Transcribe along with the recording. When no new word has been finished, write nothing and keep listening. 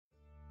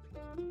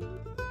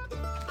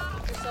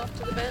off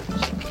to the bench.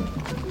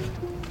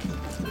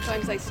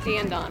 Sometimes I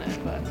stand on it,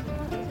 but...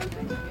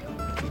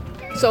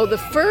 So the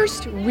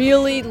first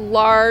really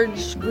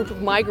large group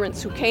of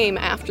migrants who came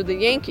after the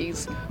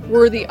Yankees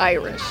were the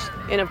Irish.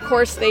 And of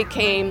course they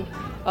came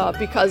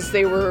because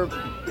they were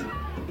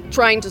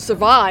trying to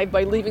survive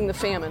by leaving the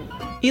famine.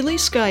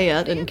 Elise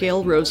Guyette and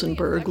Gail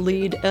Rosenberg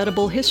lead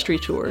edible history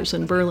tours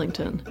in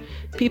Burlington.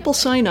 People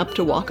sign up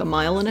to walk 1.5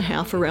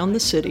 miles around the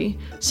city,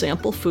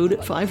 sample food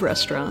at 5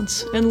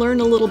 restaurants, and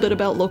learn a little bit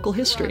about local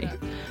history.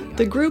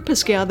 The group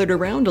has gathered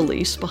around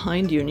Elise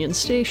behind Union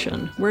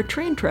Station, where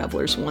train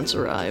travelers once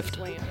arrived.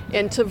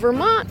 And to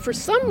Vermont, for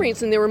some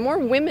reason, there were more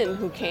women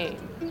who came.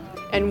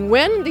 And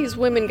when these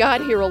women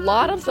got here, a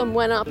lot of them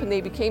went up and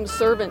they became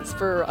servants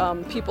for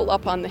people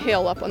up on the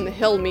hill. Up on the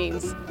hill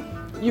means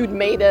you'd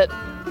made it,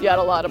 you had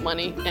a lot of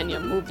money, and you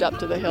moved up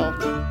to the hill.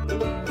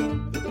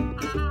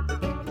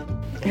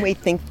 We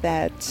think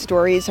that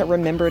stories are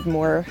remembered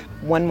more,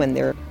 one, when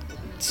they're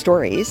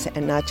stories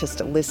and not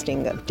just a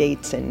listing of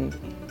dates and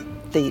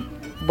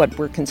what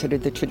were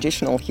considered the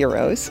traditional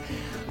heroes.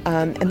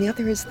 And the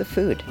other is the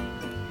food.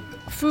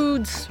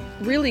 Foods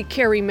really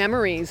carry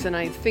memories, and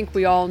I think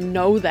we all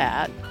know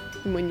that.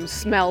 And when you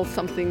smell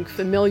something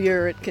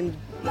familiar, it can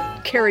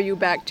carry you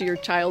back to your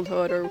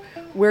childhood or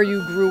where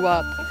you grew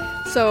up.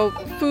 So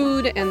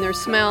food and their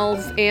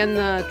smells and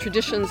the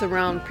traditions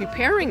around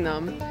preparing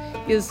them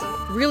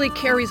really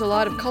carries a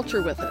lot of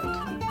culture with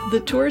it.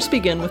 The tours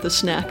begin with a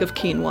snack of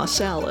quinoa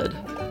salad,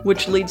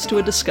 which leads to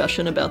a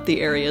discussion about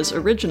the area's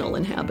original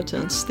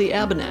inhabitants, the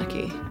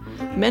Abenaki.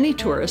 Many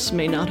tourists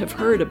may not have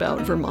heard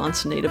about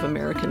Vermont's Native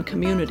American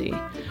community,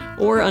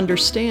 or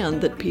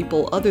understand that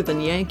people other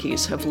than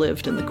Yankees have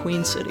lived in the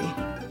Queen City.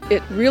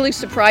 It really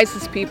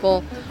surprises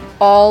people,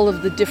 all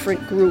of the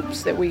different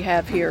groups that we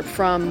have here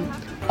from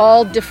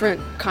all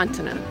different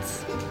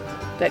continents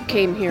that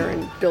came here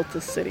and built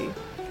this city.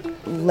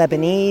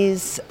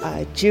 Lebanese,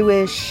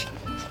 Jewish,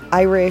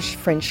 Irish,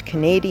 French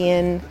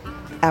Canadian,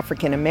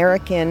 African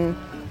American,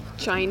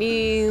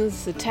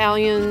 Chinese,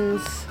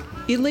 Italians.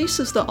 Elise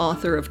is the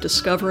author of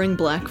Discovering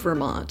Black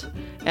Vermont,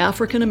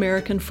 African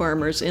American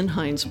Farmers in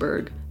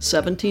Heinsberg,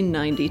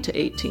 1790 to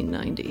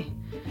 1890.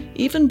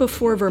 Even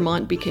before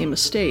Vermont became a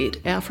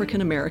state, African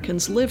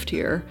Americans lived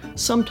here,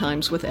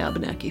 sometimes with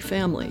Abenaki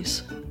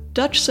families.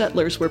 Dutch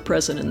settlers were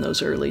present in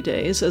those early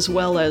days, as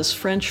well as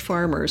French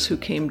farmers who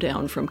came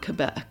down from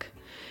Quebec.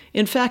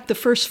 In fact, the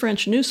first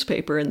French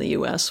newspaper in the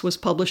U.S. was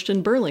published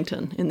in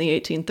Burlington in the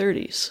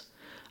 1830s.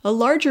 A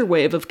larger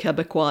wave of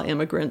Quebecois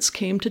immigrants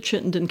came to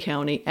Chittenden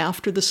County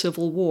after the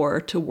Civil War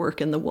to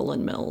work in the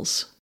woolen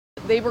mills.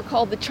 They were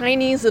called the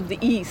Chinese of the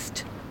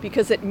East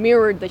because it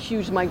mirrored the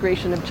huge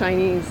migration of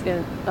Chinese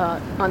to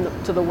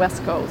the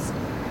West Coast.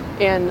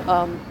 And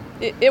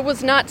it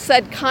was not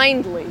said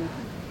kindly.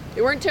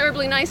 They weren't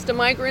terribly nice to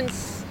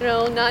migrants,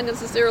 not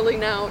necessarily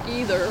now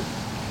either.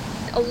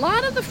 A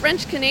lot of the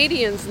French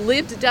Canadians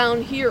lived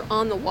down here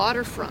on the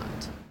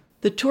waterfront.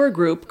 The tour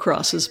group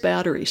crosses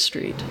Battery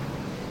Street.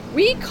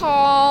 We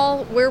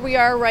call where we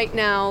are right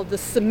now the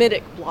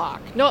Semitic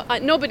Block. No,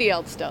 nobody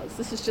else does.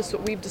 This is just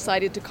what we've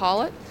decided to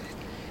call it.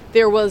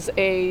 There was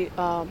a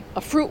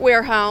fruit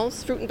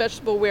and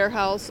vegetable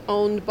warehouse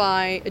owned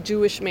by a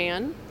Jewish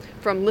man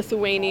from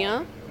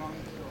Lithuania.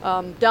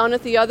 Down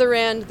at the other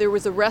end, there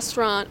was a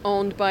restaurant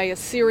owned by a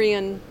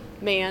Syrian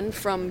man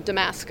from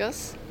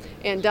Damascus.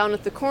 And down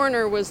at the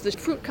corner was the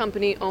fruit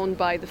company owned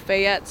by the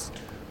Fayettes,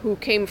 who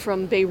came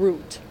from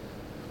Beirut.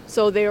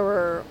 So there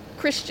were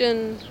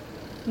Christian,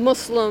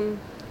 Muslim,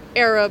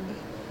 Arab,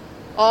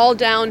 all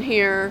down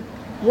here,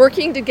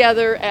 working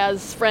together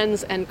as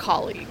friends and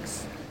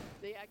colleagues.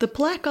 The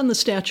plaque on the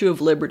Statue of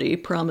Liberty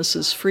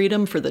promises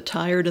freedom for the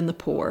tired and the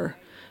poor.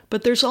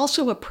 But there's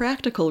also a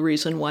practical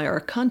reason why our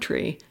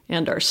country,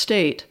 and our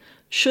state,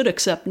 should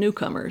accept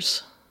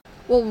newcomers.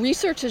 Well,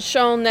 research has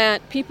shown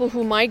that people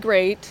who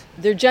migrate,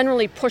 they're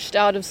generally pushed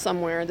out of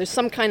somewhere. There's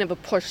some kind of a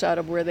push out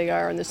of where they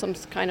are, and there's some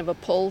kind of a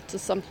pull to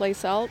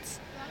someplace else.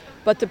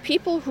 But the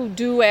people who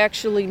do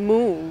actually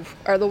move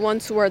are the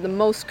ones who are the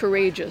most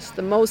courageous,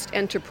 the most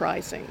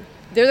enterprising.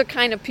 They're the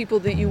kind of people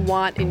that you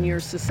want in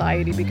your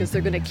society because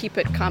they're going to keep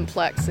it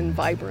complex and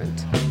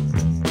vibrant.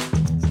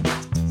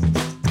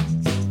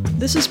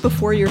 This is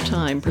Before Your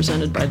Time,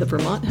 presented by the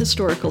Vermont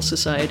Historical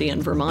Society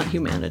and Vermont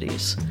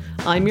Humanities.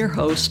 I'm your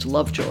host,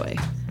 Lovejoy.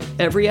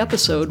 Every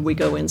episode, we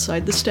go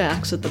inside the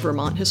stacks at the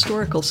Vermont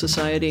Historical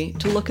Society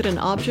to look at an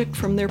object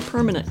from their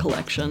permanent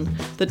collection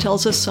that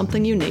tells us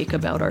something unique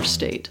about our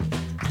state.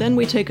 Then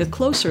we take a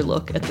closer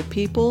look at the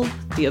people,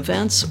 the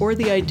events, or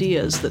the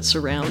ideas that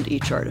surround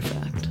each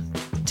artifact.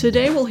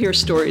 Today we'll hear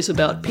stories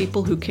about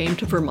people who came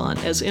to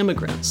Vermont as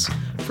immigrants,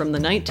 from the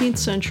 19th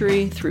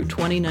century through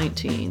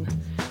 2019.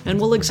 And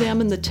we'll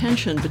examine the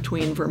tension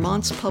between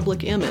Vermont's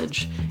public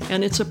image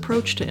and its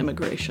approach to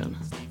immigration.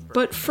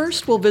 But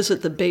first we'll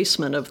visit the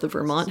basement of the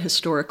Vermont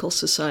Historical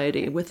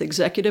Society with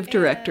Executive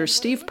Director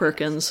Steve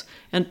Perkins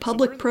and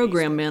Public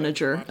Program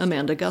Manager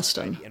Amanda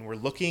Guston. And we're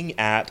looking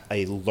at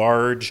a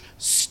large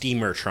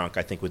steamer trunk,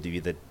 I think would be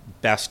the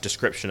best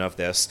description of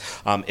this.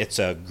 It's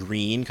a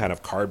green kind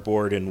of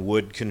cardboard and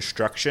wood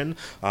construction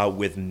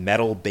with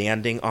metal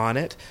banding on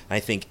it. And I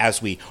think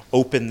as we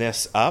open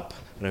this up,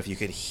 I don't know if you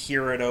could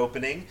hear it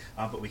opening,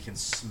 but we can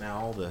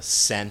smell the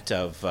scent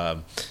of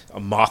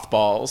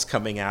mothballs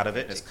coming out of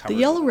it. The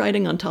yellow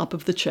writing on top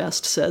of the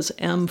chest says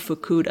M.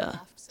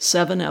 Fukuda,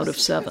 7 out of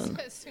 7.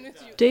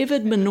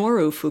 David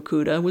Minoru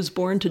Fukuda was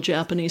born to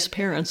Japanese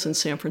parents in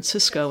San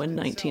Francisco in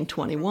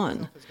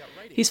 1921.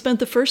 He spent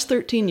the first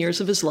 13 years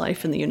of his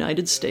life in the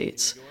United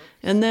States,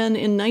 and then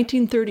in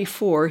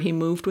 1934 he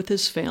moved with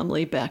his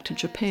family back to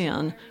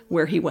Japan,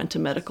 where he went to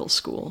medical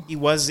school. He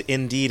was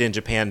indeed in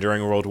Japan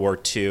during World War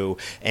II,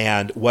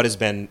 and what has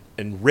been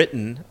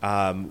written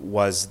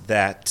was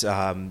that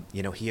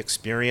he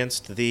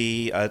experienced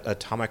the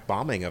atomic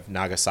bombing of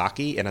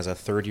Nagasaki, and as a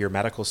third-year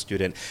medical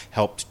student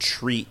helped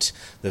treat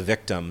the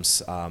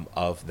victims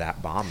of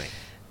that bombing.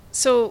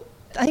 So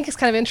I think it's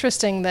kind of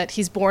interesting that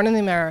he's born in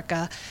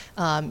America.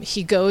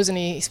 He goes and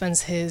he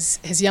spends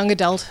his young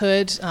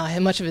adulthood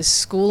and much of his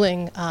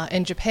schooling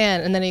in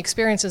Japan, and then he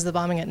experiences the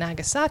bombing at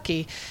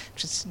Nagasaki,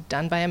 which is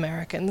done by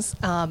Americans,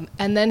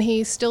 and then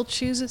he still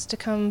chooses to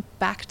come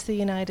back to the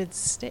United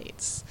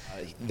States.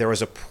 There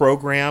was a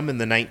program in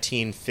the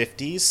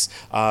 1950s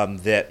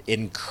that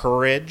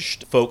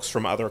encouraged folks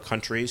from other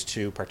countries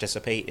to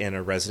participate in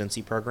a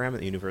residency program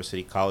at the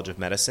University College of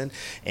Medicine,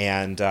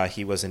 and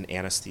he was an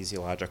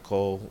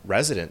anesthesiological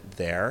resident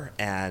there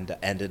and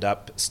ended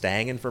up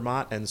staying in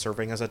Vermont and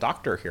serving as a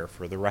doctor here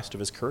for the rest of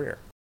his career.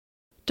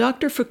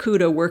 Dr.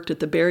 Fukuda worked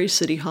at the Barre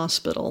City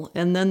Hospital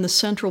and then the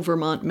Central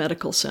Vermont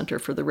Medical Center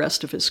for the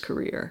rest of his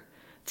career,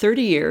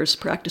 30 years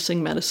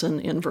practicing medicine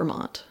in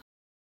Vermont.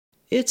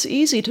 It's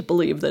easy to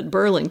believe that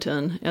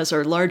Burlington, as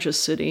our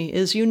largest city,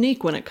 is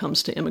unique when it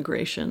comes to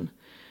immigration,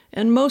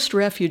 and most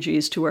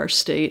refugees to our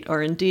state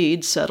are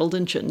indeed settled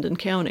in Chittenden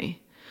County.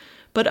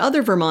 But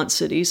other Vermont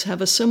cities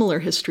have a similar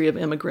history of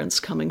immigrants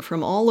coming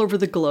from all over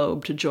the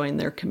globe to join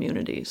their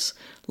communities,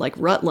 like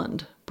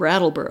Rutland,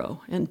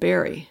 Brattleboro, and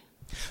Barre.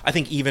 I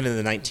think even in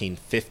the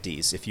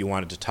 1950s, if you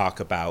wanted to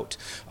talk about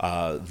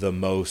the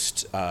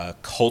most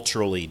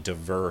culturally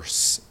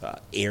diverse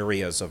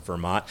areas of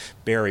Vermont,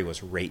 Barre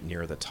was right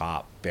near the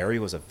top. Barre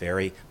was a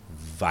very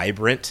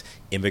vibrant,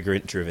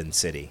 immigrant-driven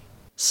city.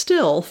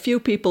 Still, few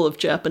people of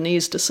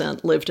Japanese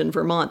descent lived in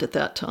Vermont at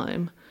that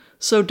time,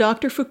 so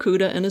Dr.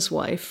 Fukuda and his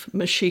wife,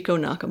 Mashiko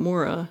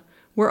Nakamura,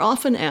 were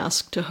often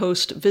asked to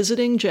host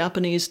visiting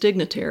Japanese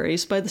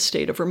dignitaries by the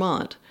state of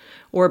Vermont,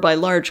 or by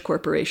large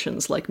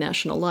corporations like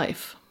National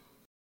Life.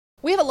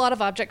 We have a lot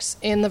of objects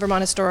in the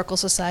Vermont Historical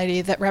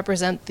Society that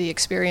represent the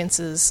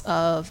experiences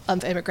of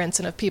immigrants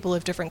and of people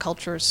of different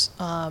cultures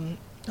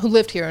who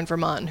lived here in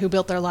Vermont and who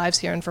built their lives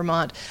here in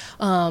Vermont.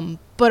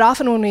 But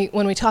often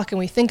when we talk and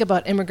we think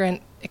about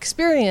immigrant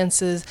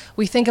experiences,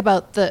 we think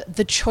about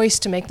the choice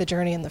to make the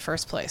journey in the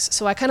first place.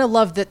 So I kind of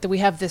love that we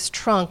have this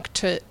trunk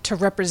to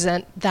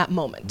represent that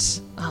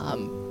moment.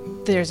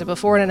 There's a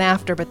before and an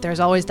after, but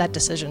there's always that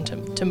decision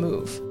to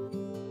move.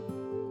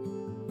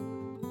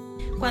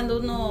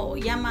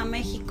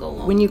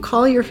 When you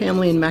call your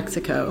family in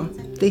Mexico,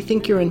 they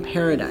think you're in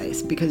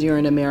paradise because you're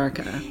in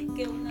America.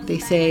 They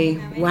say,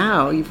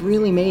 wow, you've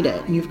really made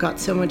it, and you've got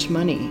so much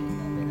money.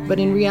 But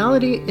in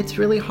reality, it's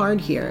really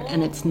hard here,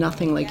 and it's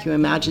nothing like you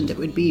imagined it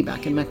would be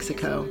back in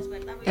Mexico.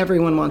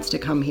 Everyone wants to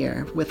come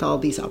here with all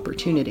these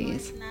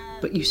opportunities,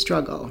 but you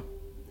struggle.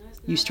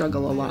 You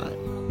struggle a lot.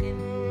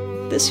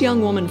 This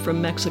young woman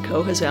from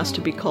Mexico has asked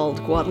to be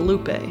called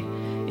Guadalupe.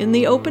 In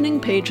the opening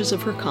pages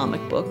of her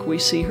comic book, we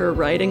see her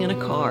riding in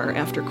a car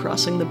after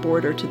crossing the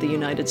border to the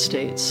United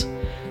States.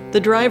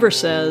 The driver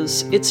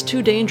says, "It's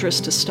too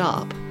dangerous to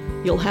stop.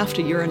 You'll have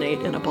to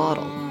urinate in a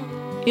bottle."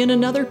 In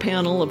another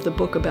panel of the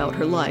book about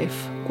her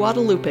life,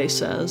 Guadalupe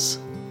says,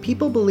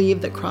 "People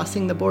believe that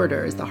crossing the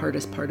border is the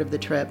hardest part of the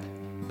trip,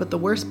 but the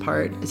worst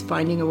part is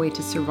finding a way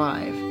to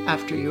survive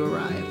after you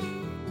arrive."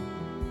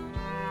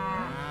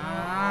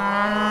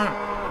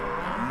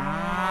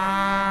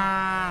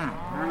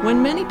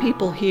 When many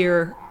people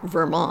hear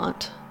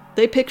Vermont,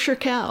 they picture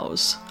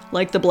cows,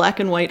 like the black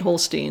and white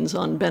Holsteins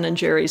on Ben &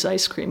 Jerry's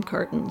ice cream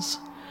cartons.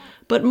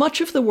 But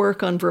much of the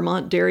work on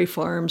Vermont dairy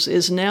farms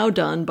is now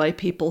done by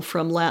people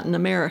from Latin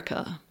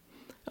America.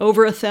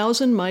 Over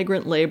 1,000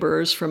 migrant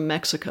laborers from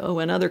Mexico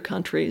and other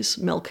countries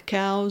milk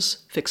cows,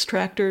 fix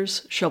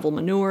tractors, shovel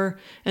manure,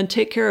 and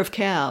take care of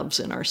calves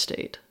in our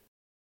state.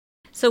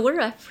 So we're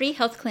a free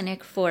health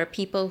clinic for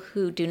people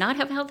who do not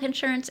have health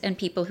insurance and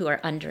people who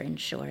are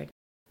underinsured.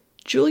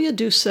 Julia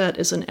Doucette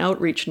is an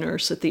outreach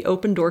nurse at the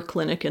Open Door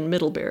Clinic in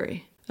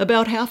Middlebury.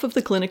 About half of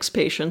the clinic's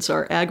patients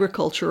are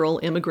agricultural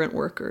immigrant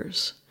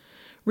workers.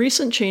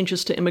 Recent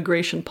changes to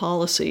immigration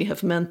policy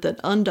have meant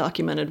that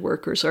undocumented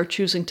workers are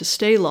choosing to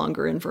stay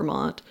longer in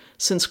Vermont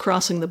since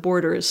crossing the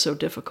border is so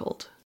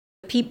difficult.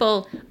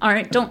 People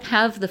don't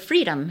have the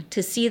freedom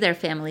to see their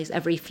families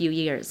every few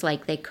years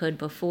like they could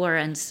before,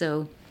 and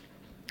so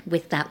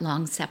with that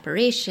long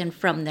separation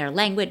from their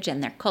language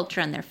and their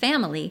culture and their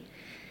family,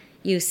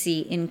 you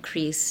see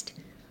increased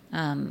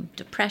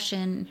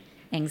depression,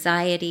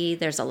 anxiety,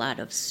 there's a lot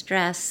of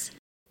stress.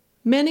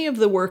 Many of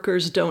the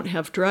workers don't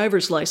have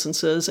driver's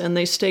licenses, and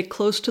they stay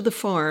close to the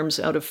farms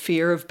out of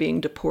fear of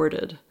being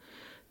deported.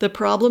 The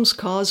problems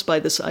caused by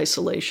this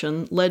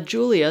isolation led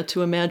Julia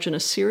to imagine a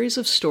series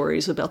of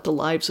stories about the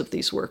lives of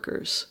these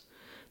workers.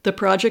 The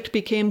project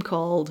became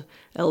called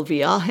El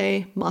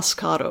Viaje Más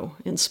Caro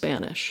in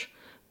Spanish,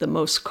 the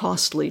most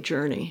costly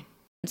journey.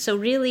 So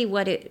really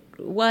what it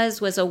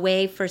was a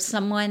way for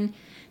someone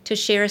to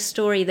share a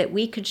story that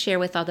we could share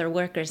with other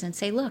workers and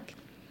say, look,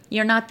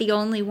 you're not the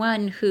only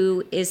one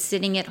who is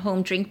sitting at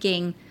home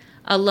drinking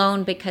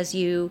alone because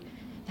you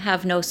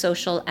have no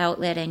social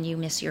outlet and you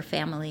miss your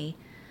family.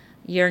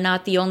 You're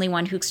not the only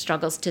one who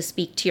struggles to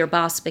speak to your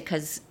boss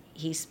because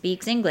he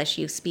speaks English,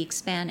 you speak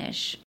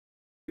Spanish.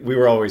 We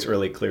were always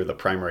really clear the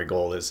primary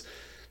goal is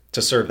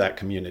to serve that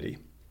community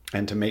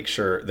and to make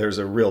sure there's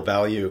a real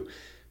value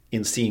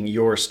in seeing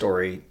your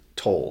story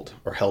told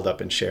or held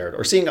up and shared,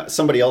 or seeing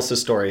somebody else's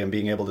story and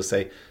being able to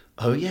say,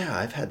 oh yeah,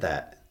 I've had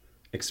that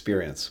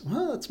experience.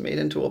 Well, it's made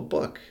into a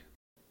book.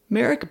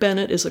 Merrick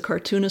Bennett is a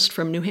cartoonist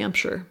from New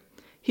Hampshire.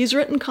 He's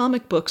written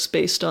comic books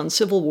based on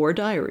Civil War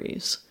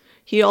diaries.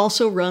 He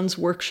also runs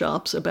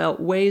workshops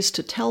about ways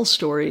to tell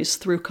stories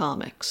through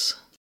comics.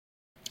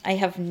 I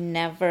have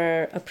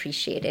never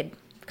appreciated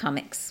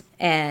comics,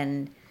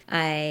 and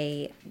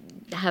I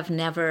have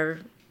never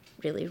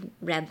really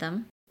read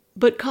them.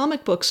 But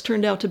comic books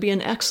turned out to be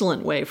an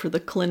excellent way for the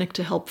clinic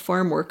to help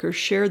farm workers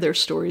share their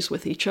stories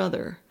with each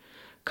other.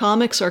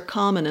 Comics are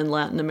common in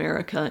Latin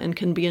America and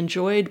can be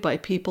enjoyed by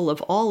people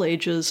of all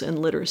ages and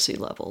literacy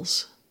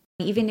levels.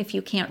 Even if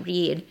you can't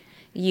read,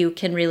 you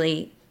can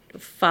really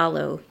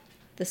follow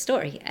the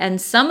story.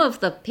 And some of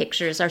the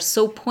pictures are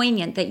so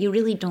poignant that you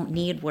really don't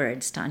need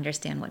words to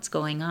understand what's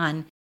going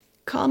on.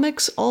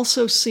 Comics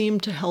also seem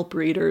to help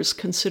readers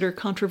consider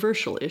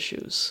controversial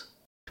issues.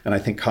 And I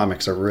think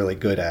comics are really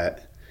good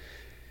at,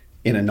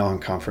 in a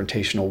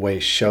non-confrontational way,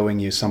 showing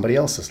you somebody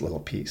else's little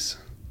piece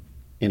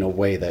in a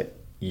way that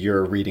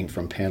you're reading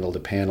from panel to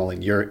panel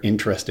and you're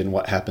interested in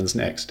what happens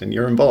next and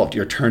you're involved.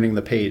 You're turning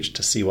the page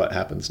to see what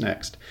happens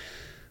next.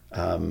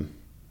 And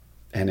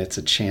it's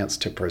a chance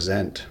to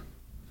present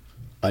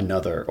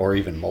another or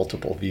even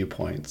multiple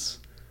viewpoints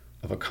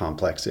of a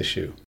complex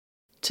issue.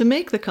 To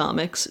make the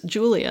comics,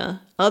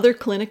 Julia, other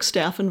clinic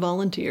staff and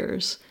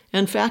volunteers,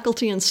 and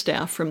faculty and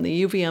staff from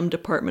the UVM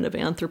Department of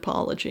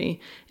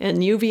Anthropology and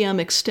UVM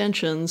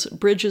Extension's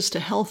Bridges to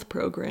Health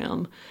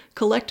program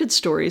collected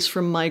stories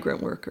from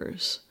migrant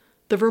workers.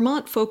 The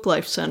Vermont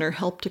Folklife Center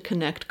helped to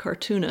connect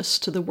cartoonists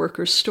to the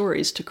workers'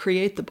 stories to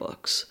create the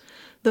books.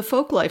 The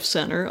Folklife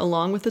Center,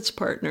 along with its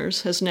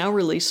partners, has now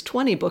released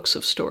 20 books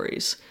of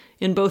stories,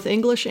 in both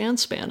English and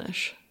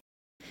Spanish.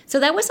 So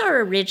that was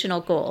our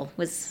original goal,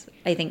 was,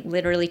 I think,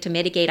 literally to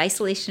mitigate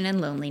isolation and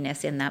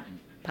loneliness in that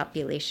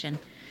population.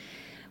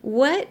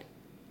 What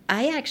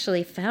I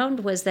actually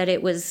found was that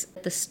it was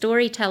the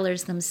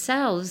storytellers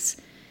themselves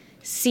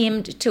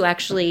seemed to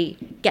actually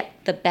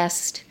get the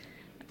best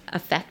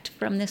effect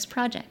from this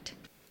project.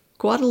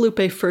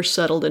 Guadalupe first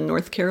settled in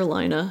North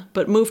Carolina,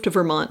 but moved to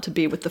Vermont to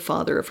be with the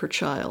father of her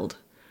child.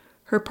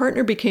 Her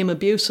partner became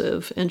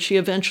abusive, and she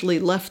eventually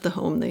left the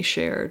home they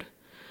shared.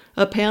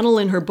 A panel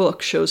in her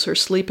book shows her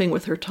sleeping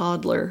with her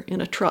toddler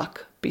in a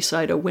truck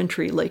beside a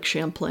wintry Lake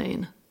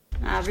Champlain.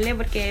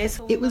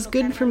 It was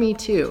good for me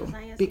too,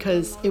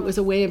 because it was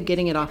a way of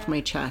getting it off my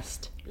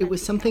chest. It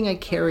was something I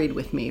carried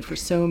with me for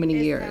so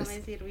many years,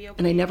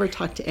 and I never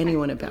talked to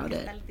anyone about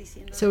it.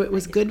 So it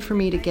was good for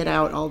me to get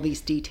out all these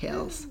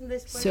details,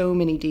 so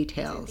many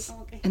details.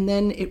 And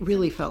then it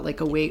really felt like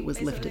a weight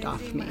was lifted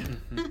off me.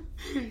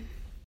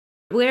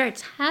 Where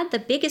it's had the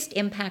biggest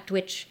impact,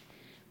 which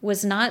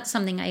was not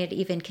something I had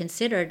even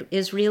considered,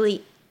 is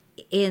really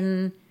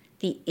in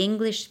the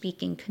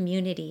English-speaking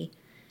community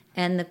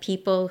and the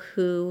people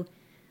who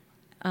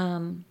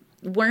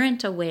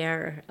weren't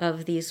aware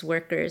of these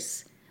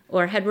workers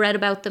or had read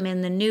about them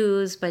in the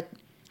news but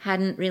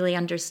hadn't really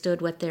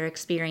understood what their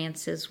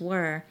experiences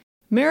were.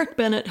 Merrick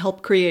Bennett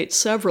helped create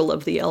several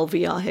of the El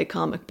Viaje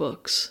comic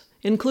books,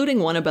 including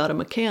one about a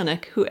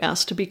mechanic who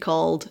asked to be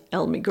called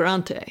El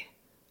Migrante,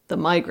 the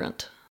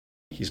migrant.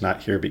 He's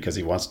not here because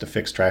he wants to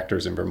fix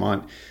tractors in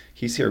Vermont.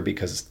 He's here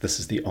because this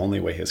is the only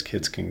way his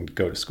kids can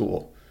go to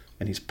school.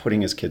 And he's putting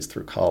his kids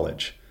through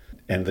college.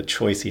 And the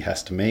choice he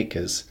has to make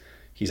is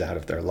he's out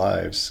of their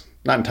lives.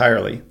 Not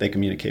entirely. They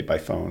communicate by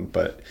phone,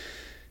 but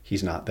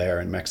he's not there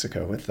in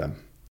Mexico with them.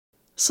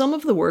 Some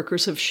of the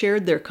workers have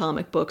shared their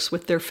comic books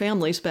with their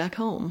families back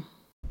home.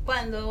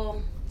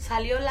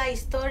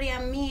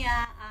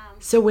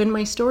 So when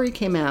my story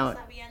came out,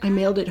 I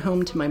mailed it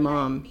home to my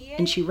mom,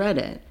 and she read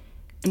it.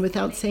 And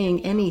without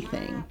saying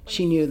anything,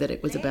 she knew that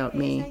it was about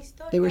me.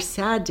 They were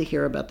sad to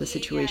hear about the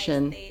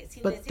situation,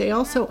 but they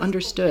also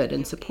understood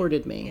and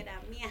supported me.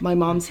 My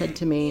mom said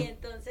to me,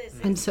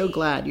 I'm so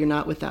glad you're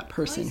not with that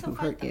person who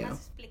hurt you.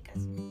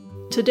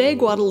 Today,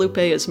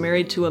 Guadalupe is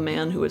married to a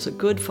man who is a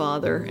good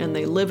father, and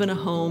they live in a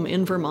home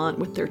in Vermont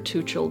with their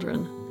 2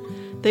 children.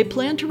 They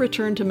plan to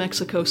return to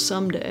Mexico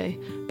someday,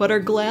 but are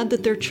glad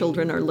that their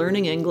children are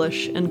learning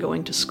English and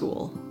going to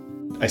school.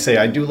 I say,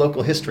 I do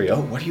local history.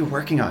 Oh, what are you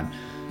working on?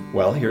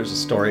 Well, here's a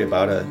story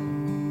about a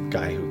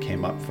guy who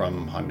came up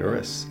from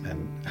Honduras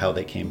and how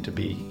they came to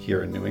be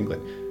here in New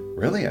England.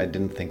 Really? I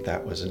didn't think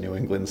that was a New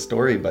England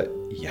story, but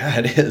yeah,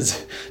 it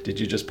is. Did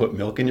you just put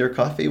milk in your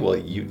coffee? Well,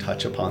 you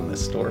touch upon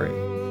this story.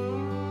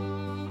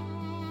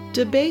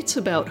 Debates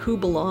about who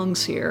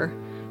belongs here,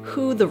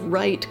 who the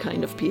right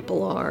kind of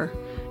people are,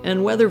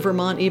 and whether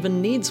Vermont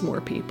even needs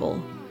more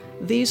people.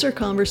 These are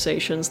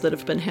conversations that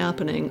have been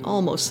happening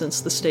almost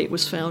since the state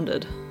was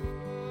founded.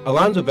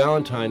 Alonzo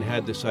Valentine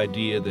had this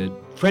idea that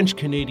French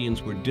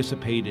Canadians were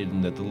dissipated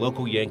and that the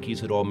local Yankees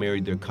had all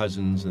married their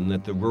cousins and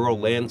that the rural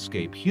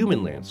landscape,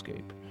 human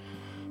landscape,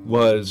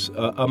 was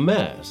a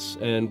mess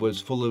and was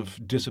full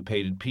of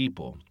dissipated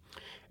people.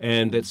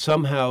 And that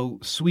somehow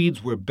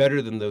Swedes were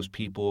better than those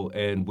people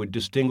and would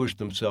distinguish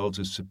themselves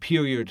as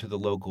superior to the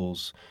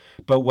locals.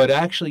 But what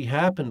actually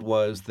happened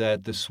was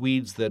that the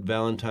Swedes that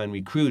Valentine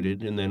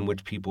recruited, and then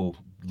which people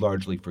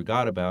largely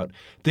forgot about,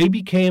 they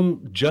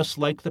became just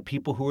like the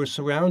people who were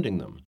surrounding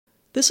them.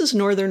 This is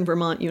Northern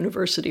Vermont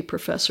University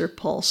professor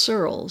Paul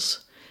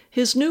Searles.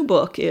 His new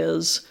book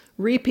is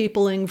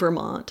Repeopling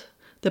Vermont,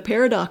 The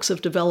Paradox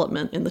of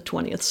Development in the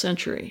 20th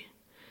Century.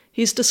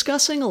 He's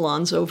discussing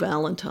Alonzo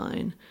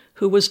Valentine,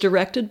 who was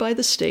directed by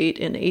the state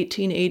in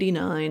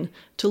 1889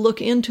 to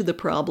look into the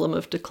problem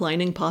of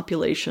declining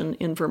population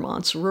in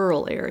Vermont's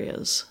rural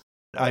areas.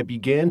 I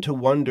began to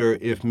wonder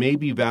if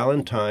maybe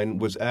Valentine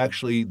was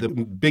actually the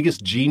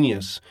biggest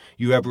genius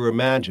you ever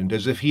imagined,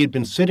 as if he had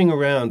been sitting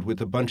around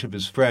with a bunch of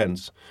his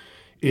friends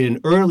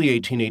in early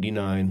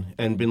 1889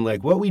 and been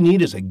like, what we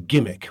need is a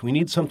gimmick. We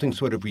need something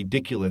sort of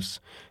ridiculous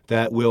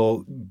that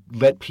will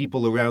let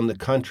people around the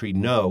country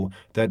know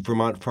that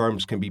Vermont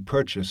farms can be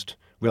purchased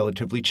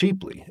relatively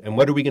cheaply. And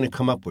what are we going to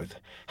come up with?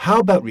 How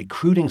about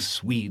recruiting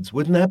Swedes?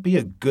 Wouldn't that be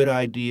a good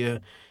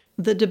idea?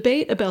 The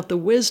debate about the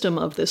wisdom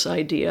of this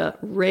idea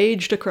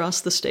raged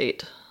across the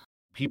state.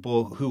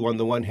 People who, on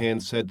the one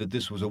hand, said that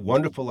this was a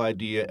wonderful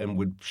idea and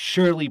would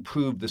surely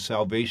prove the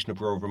salvation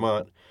of rural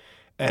Vermont,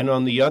 and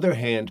on the other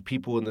hand,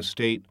 people in the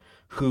state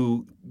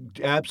who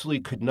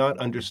absolutely could not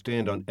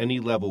understand on any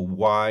level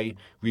why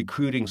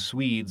recruiting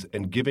Swedes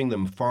and giving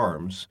them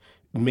farms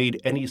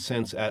made any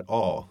sense at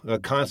all. A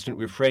constant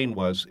refrain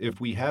was, if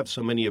we have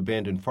so many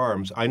abandoned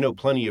farms, I know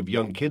plenty of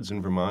young kids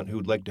in Vermont who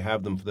would like to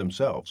have them for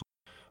themselves.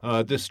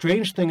 The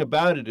strange thing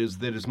about it is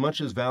that as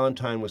much as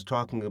Valentine was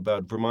talking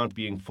about Vermont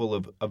being full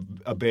of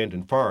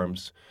abandoned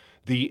farms,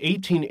 the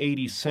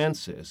 1880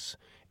 census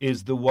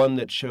is the one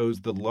that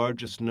shows the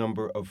largest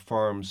number of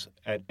farms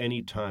at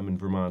any time in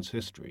Vermont's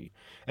history.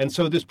 And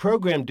so this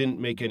program didn't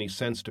make any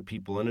sense to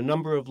people on a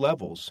number of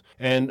levels.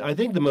 And I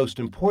think the most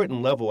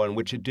important level on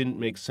which it didn't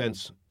make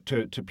sense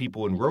to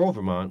people in rural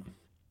Vermont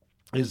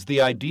is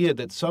the idea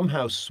that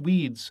somehow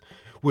Swedes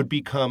would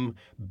become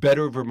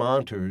better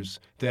Vermonters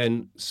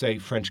than, say,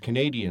 French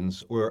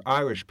Canadians or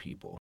Irish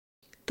people.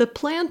 The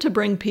plan to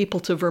bring people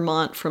to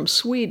Vermont from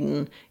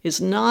Sweden is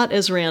not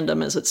as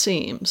random as it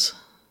seems.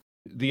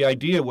 The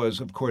idea was,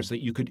 of course,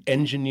 that you could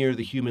engineer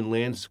the human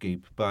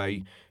landscape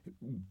by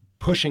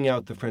pushing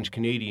out the French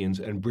Canadians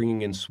and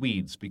bringing in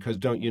Swedes, because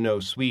don't you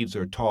know, Swedes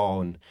are tall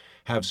and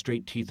have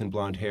straight teeth and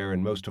blonde hair,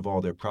 and most of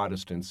all, they're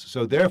Protestants.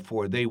 So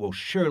therefore, they will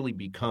surely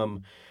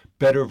become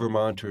better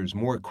Vermonters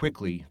more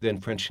quickly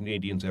than French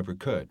Canadians ever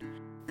could.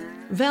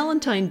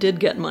 Valentine did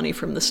get money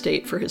from the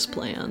state for his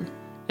plan,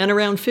 and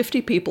around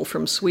 50 people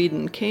from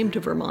Sweden came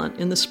to Vermont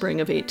in the spring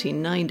of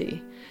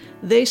 1890.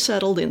 They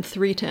settled in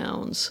 3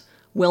 towns,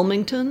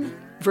 Wilmington,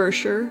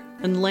 Vershire,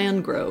 and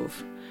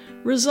Landgrove.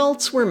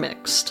 Results were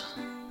mixed.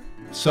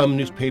 Some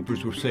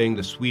newspapers were saying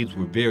the Swedes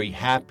were very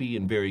happy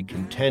and very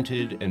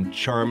contented and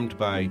charmed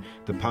by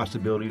the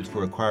possibilities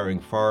for acquiring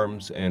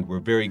farms and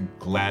were very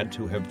glad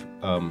to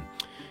have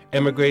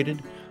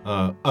emigrated.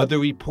 Other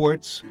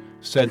reports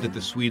said that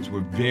the Swedes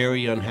were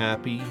very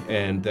unhappy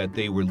and that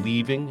they were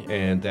leaving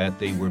and that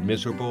they were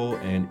miserable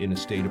and in a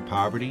state of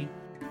poverty.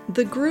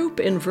 The group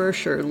in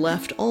Vershire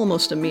left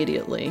almost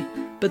immediately,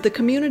 but the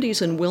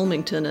communities in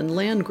Wilmington and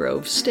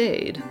Landgrove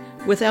stayed,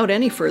 without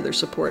any further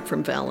support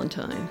from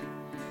Valentine.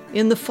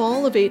 In the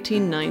fall of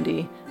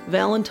 1890,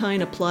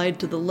 Valentine applied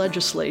to the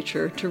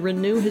legislature to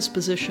renew his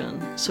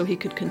position so he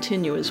could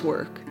continue his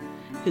work.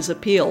 His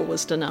appeal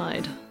was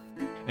denied.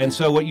 And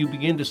so what you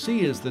begin to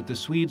see is that the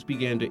Swedes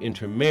began to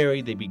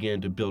intermarry, they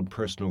began to build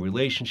personal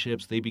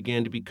relationships, they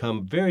began to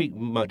become very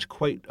much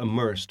quite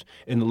immersed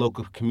in the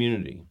local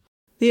community.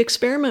 The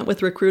experiment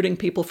with recruiting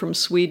people from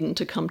Sweden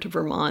to come to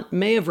Vermont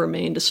may have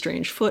remained a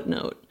strange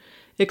footnote,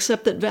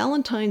 except that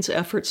Valentine's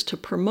efforts to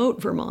promote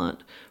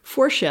Vermont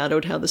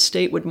foreshadowed how the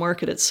state would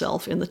market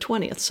itself in the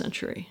 20th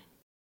century.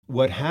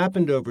 What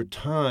happened over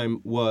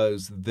time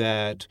was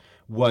that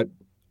what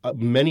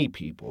many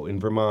people in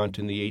Vermont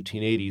in the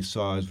 1880s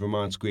saw as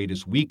Vermont's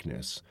greatest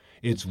weakness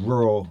its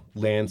rural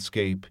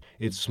landscape,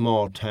 its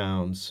small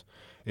towns,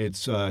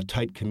 its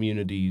tight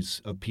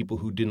communities of people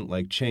who didn't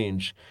like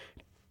change,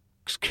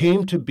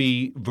 came to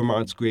be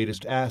Vermont's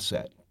greatest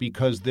asset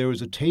because there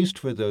was a taste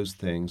for those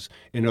things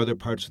in other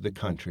parts of the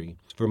country.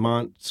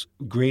 Vermont's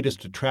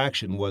greatest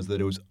attraction was that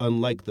it was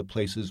unlike the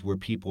places where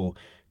people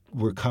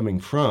were coming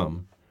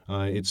from.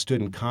 It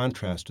stood in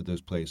contrast to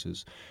those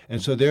places. And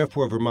so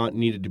therefore, Vermont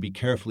needed to be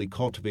carefully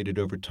cultivated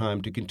over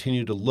time to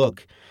continue to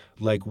look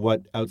like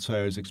what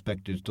outsiders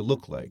expected it to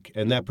look like.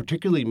 And that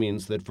particularly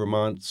means that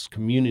Vermont's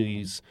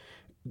communities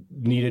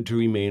needed to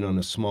remain on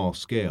a small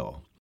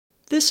scale.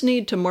 This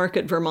need to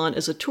market Vermont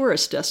as a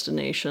tourist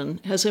destination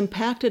has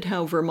impacted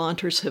how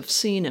Vermonters have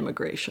seen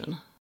immigration.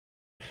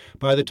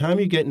 By the time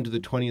you get into the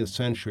 20th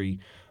century,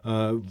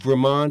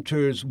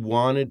 Vermonters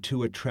wanted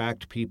to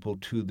attract people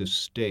to the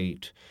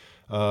state,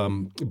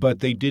 but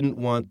they didn't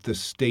want the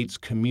state's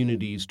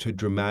communities to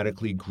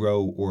dramatically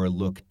grow or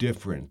look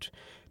different.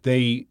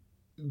 They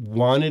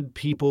wanted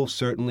people,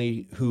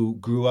 certainly, who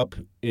grew up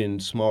in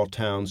small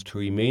towns to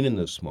remain in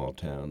those small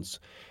towns,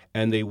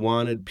 and they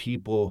wanted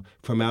people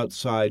from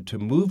outside to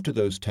move to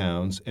those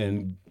towns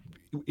and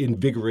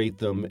invigorate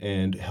them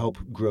and help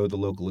grow the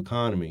local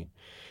economy.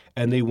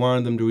 And they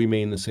wanted them to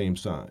remain the same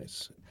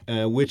size,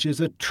 which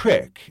is a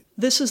trick.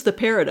 This is the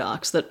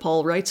paradox that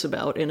Paul writes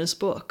about in his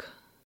book.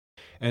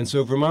 And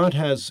so Vermont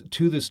has,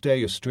 to this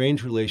day, a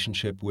strange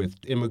relationship with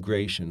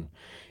immigration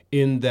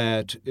in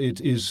that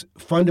it is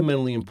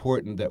fundamentally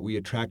important that we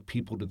attract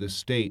people to the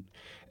state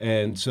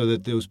and so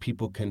that those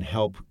people can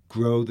help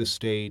grow the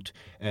state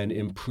and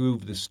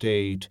improve the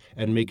state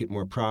and make it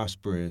more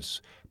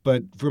prosperous.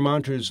 But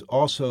Vermonters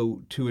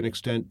also, to an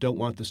extent, don't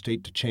want the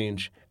state to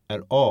change at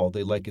all.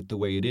 They like it the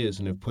way it is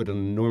and have put an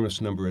enormous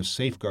number of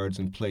safeguards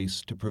in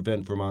place to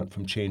prevent Vermont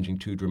from changing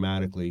too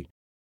dramatically.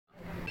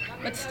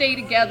 Let's stay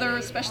together,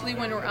 especially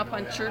when we're up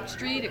on Church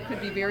Street. It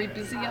could be very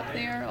busy up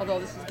there, although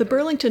this is... The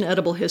Burlington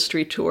Edible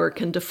History Tour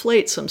can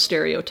deflate some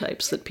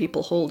stereotypes that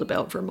people hold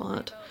about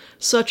Vermont,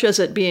 such as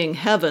it being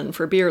heaven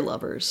for beer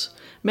lovers.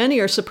 Many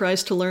are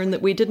surprised to learn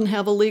that we didn't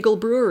have a legal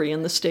brewery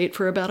in the state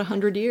for about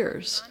 100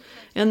 years,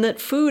 and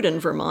that food in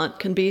Vermont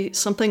can be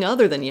something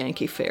other than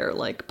Yankee fare,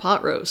 like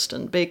pot roast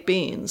and baked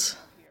beans.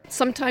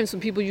 Sometimes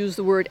when people use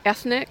the word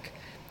ethnic,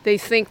 they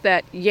think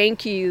that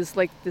Yankee is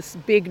like this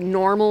big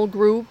normal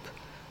group,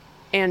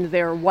 and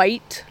they're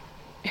white,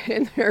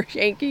 and they're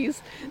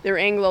Yankees, they're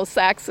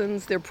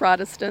Anglo-Saxons, they're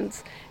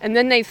Protestants, and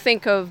then they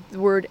think of the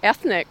word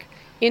ethnic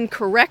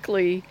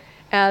incorrectly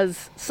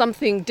as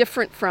something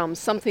different from,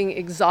 something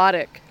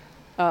exotic,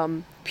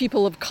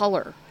 people of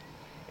color.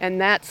 And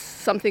that's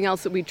something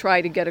else that we try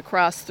to get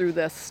across through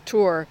this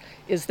tour,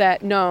 is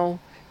that no,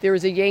 there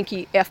is a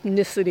Yankee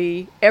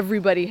ethnicity,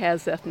 everybody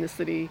has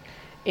ethnicity,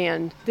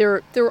 and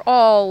they're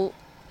all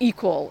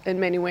equal in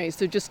many ways.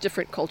 They're just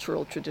different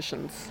cultural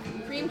traditions.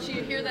 Cream cheese,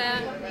 you hear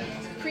that?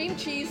 Cream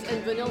cheese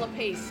and vanilla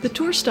paste. The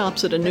tour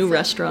stops at a new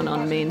restaurant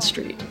on Main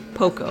Street,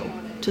 Poco,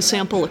 to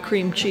sample a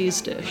cream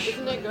cheese dish.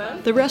 Isn't that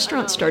good? The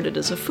restaurant started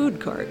as a food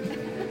cart.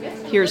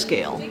 Here's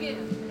Gail.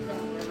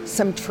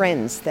 Some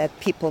trends that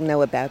people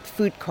know about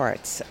food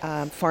carts,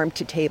 farm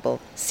to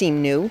table,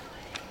 seem new,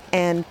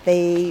 and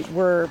they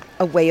were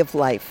a way of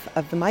life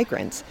of the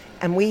migrants.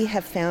 And we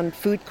have found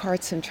food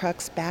carts and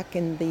trucks back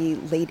in the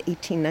late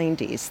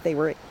 1890s. They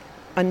were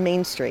on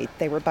Main Street.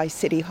 They were by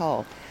City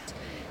Hall.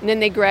 And then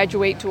they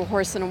graduate to a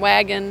horse and a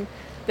wagon.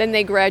 Then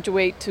they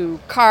graduate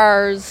to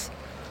cars.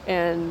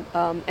 And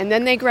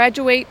then they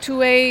graduate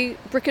to a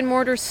brick and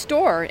mortar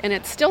store. And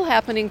it's still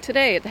happening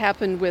today. It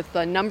happened with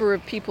a number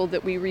of people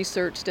that we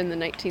researched in the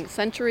 19th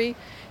century.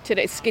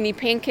 Today, Skinny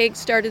Pancakes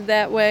started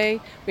that way.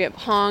 We have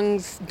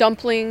Hong's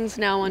Dumplings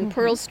now on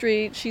Pearl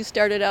Street. She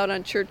started out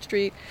on Church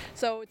Street.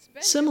 So it's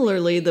been...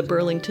 Similarly, the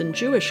Burlington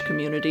Jewish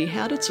community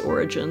had its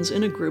origins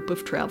in a group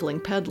of traveling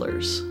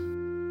peddlers.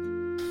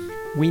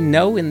 We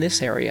know in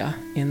this area,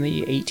 in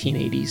the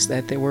 1880s,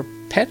 that there were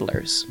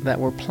peddlers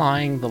that were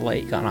plying the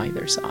lake on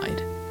either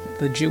side.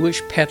 The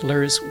Jewish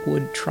peddlers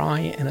would try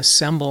and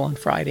assemble on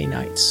Friday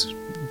nights.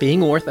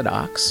 Being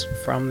Orthodox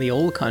from the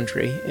old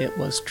country, it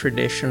was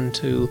tradition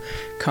to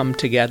come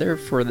together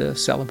for the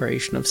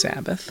celebration of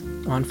Sabbath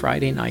on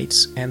Friday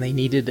nights, and they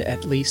needed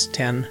at least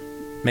 10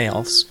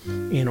 males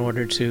in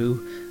order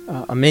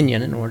to, a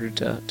minyan, in order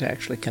to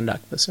actually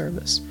conduct the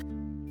service.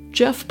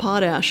 Jeff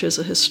Potash is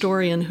a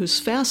historian who's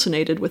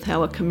fascinated with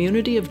how a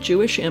community of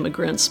Jewish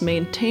immigrants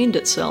maintained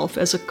itself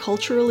as a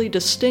culturally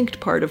distinct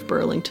part of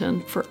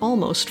Burlington for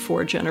almost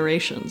 4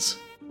 generations.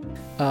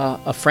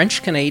 A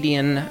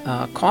French-Canadian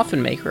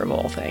coffin maker, of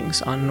all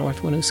things, on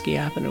North Winooski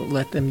Avenue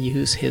let them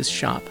use his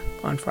shop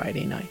on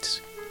Friday nights.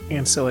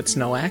 And so it's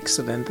no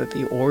accident that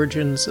the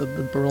origins of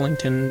the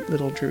Burlington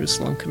Little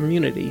Jerusalem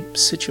community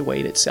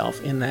situate itself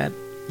in that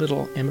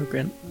little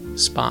immigrant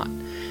spot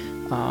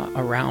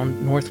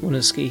around North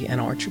Winooski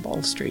and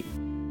Archibald Street.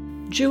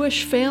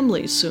 Jewish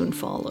families soon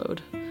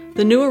followed.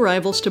 The new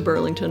arrivals to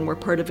Burlington were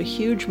part of a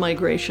huge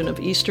migration of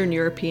Eastern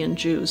European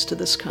Jews to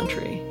this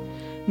country.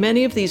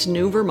 Many of these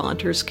new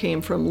Vermonters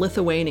came from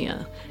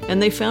Lithuania,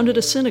 and they founded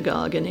a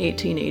synagogue in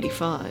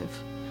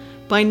 1885.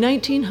 By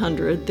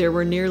 1900, there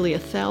were nearly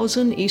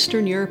 1,000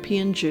 Eastern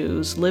European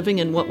Jews living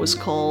in what was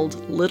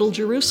called Little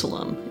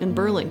Jerusalem in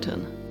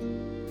Burlington.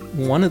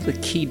 One of the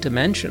key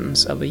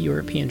dimensions of a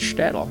European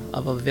shtetl,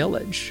 of a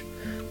village,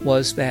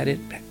 was that it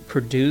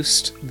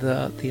produced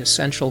the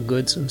essential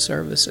goods and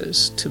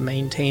services to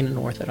maintain an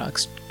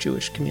Orthodox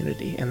Jewish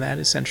community, and that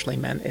essentially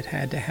meant it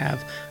had to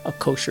have a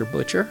kosher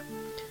butcher.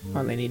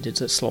 They needed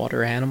to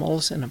slaughter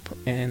animals in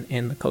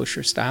the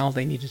kosher style.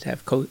 They needed to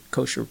have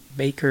kosher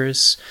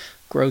bakers,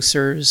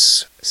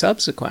 grocers.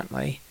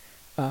 Subsequently,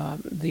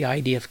 the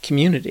idea of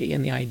community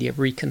and the idea of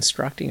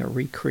reconstructing or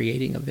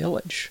recreating a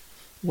village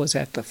was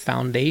at the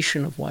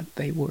foundation of what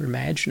they were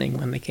imagining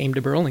when they came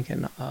to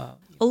Burlington.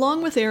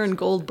 Along with Aaron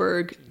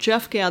Goldberg,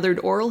 Jeff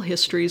gathered oral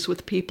histories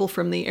with people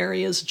from the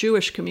area's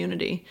Jewish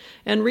community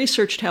and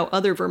researched how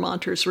other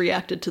Vermonters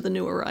reacted to the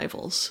new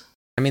arrivals.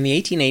 In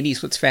the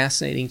 1880s, what's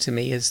fascinating to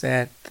me is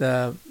that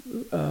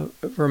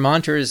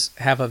Vermonters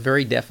have a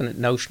very definite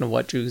notion of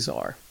what Jews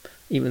are,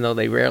 even though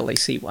they rarely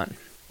see one.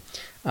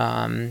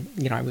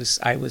 I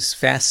was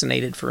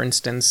fascinated, for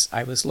instance,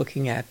 I was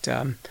looking at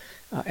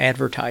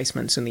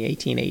advertisements in the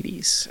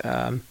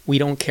 1880s. We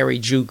don't carry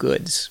Jew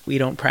goods. We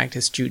don't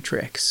practice Jew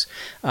tricks.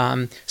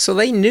 So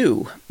they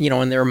knew,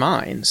 in their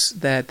minds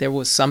that there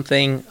was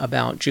something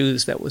about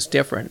Jews that was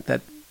different,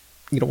 that,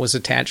 was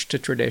attached to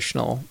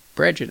traditional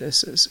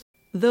prejudices.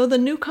 Though the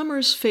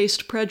newcomers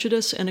faced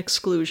prejudice and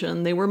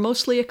exclusion, they were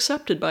mostly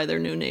accepted by their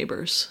new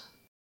neighbors.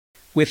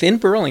 Within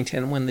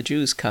Burlington, when the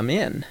Jews come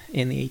in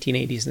the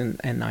 1880s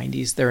and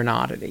 90s, they're an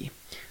oddity.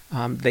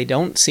 They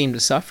don't seem to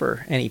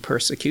suffer any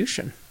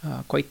persecution.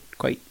 Quite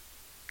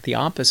the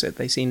opposite.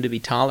 They seem to be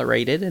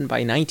tolerated, and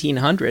by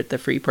 1900, the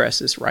Free Press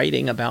is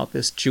writing about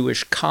this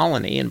Jewish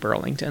colony in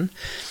Burlington,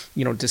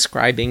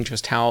 describing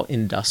just how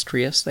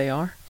industrious they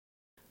are.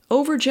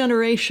 Over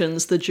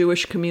generations, the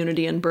Jewish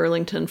community in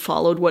Burlington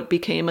followed what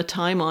became a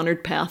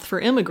time-honored path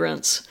for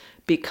immigrants,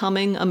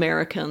 becoming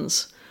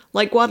Americans,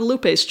 like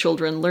Guadalupe's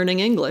children learning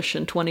English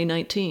in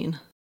 2019.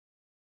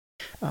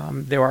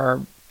 There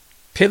are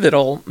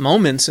pivotal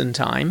moments in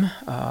time,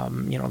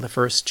 the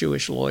first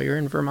Jewish lawyer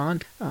in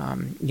Vermont,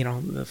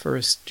 the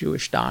first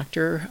Jewish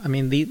doctor.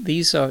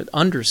 These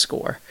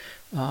underscore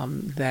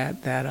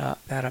that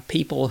a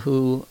people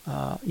who,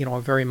 are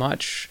very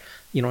much,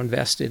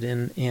 invested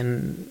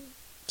in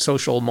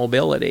social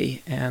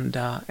mobility and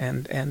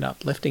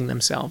uplifting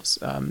themselves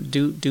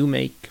do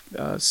make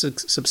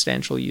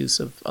substantial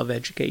use of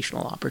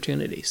educational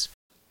opportunities.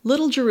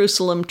 Little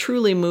Jerusalem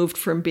truly moved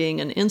from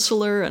being an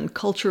insular and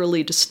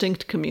culturally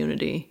distinct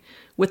community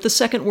with the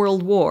Second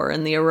World War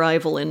and the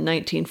arrival in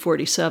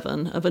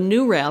 1947 of a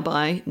new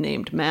rabbi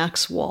named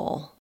Max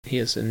Wall.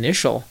 His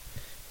initial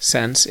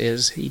sense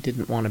is he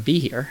didn't want to be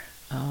here.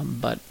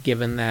 But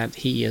given that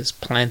he is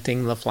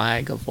planting the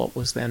flag of what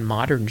was then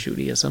modern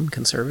Judaism,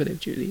 conservative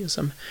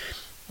Judaism,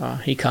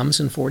 he comes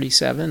in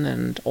 47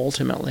 and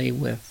ultimately,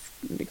 with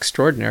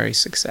extraordinary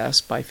success,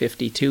 by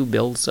 52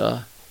 builds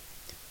a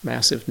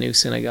massive new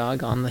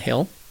synagogue on the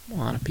hill,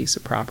 on a piece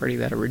of property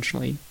that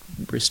originally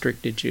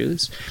restricted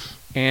Jews,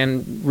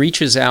 and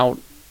reaches out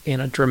in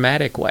a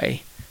dramatic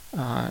way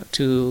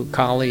to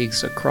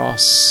colleagues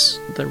across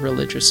the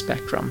religious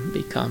spectrum,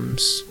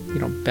 becomes,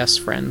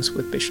 best friends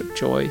with Bishop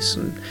Joyce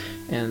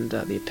and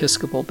the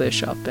Episcopal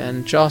bishop,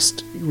 and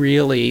just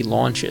really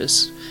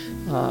launches,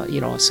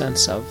 a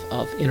sense of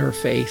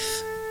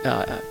interfaith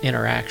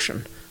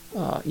interaction,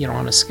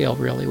 on a scale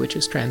really which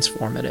is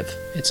transformative.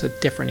 It's a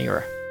different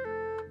era.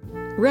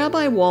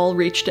 Rabbi Wall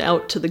reached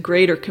out to the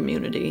greater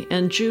community,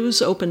 and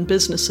Jews opened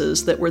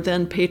businesses that were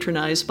then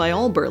patronized by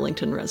all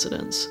Burlington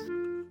residents.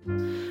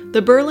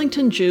 The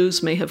Burlington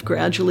Jews may have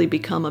gradually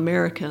become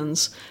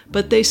Americans,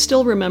 but they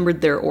still remembered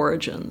their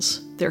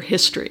origins, their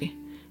history,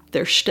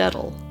 their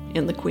shtetl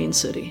in the Queen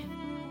City.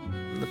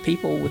 The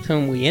people with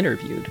whom we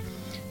interviewed,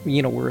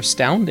 were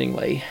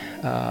astoundingly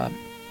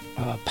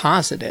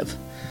positive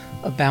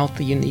about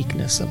the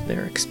uniqueness of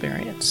their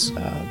experience.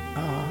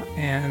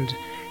 And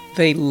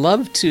they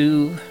loved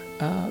to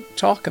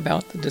talk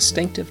about the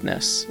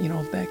distinctiveness,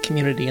 of that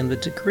community and the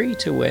degree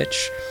to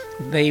which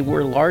they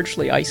were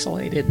largely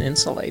isolated and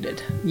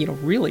insulated,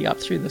 really up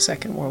through the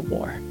Second World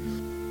War.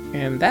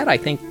 And that, I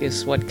think,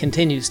 is what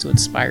continues to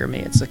inspire me.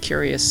 It's a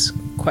curious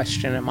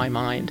question in my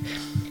mind.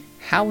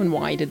 How and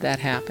why did that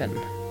happen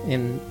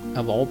in,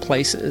 of all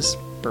places,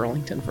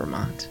 Burlington,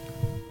 Vermont?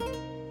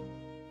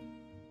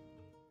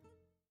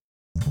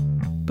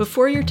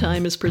 Before Your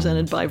Time is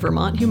presented by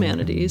Vermont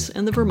Humanities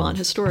and the Vermont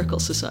Historical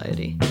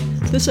Society.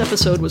 This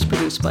episode was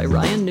produced by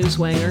Ryan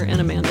Newswanger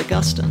and Amanda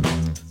Gustin.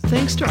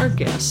 Thanks to our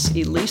guests,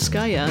 Elise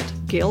Guyette,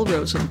 Gail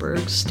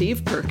Rosenberg,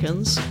 Steve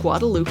Perkins,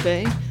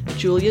 Guadalupe,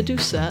 Julia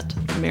Doucette,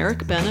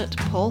 Merrick Bennett,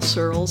 Paul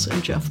Searles,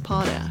 and Jeff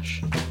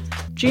Potash.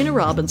 Gina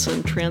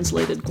Robinson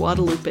translated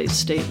Guadalupe's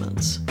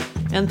statements.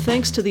 And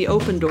thanks to the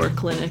Open Door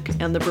Clinic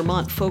and the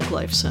Vermont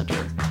Folklife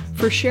Center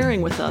for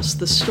sharing with us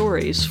the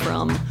stories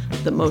from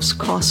The Most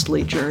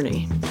Costly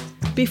Journey.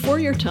 Before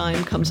Your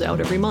Time comes out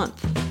every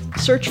month.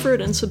 Search for it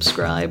and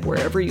subscribe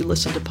wherever you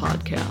listen to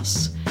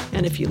podcasts.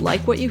 And if you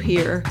like what you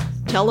hear,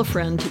 tell a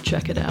friend to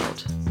check it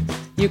out.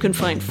 You can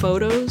find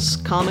photos,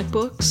 comic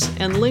books,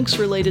 and links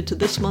related to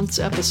this month's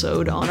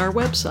episode on our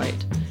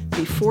website,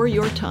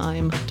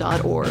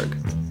 beforeyourtime.org.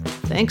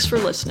 Thanks for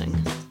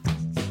listening.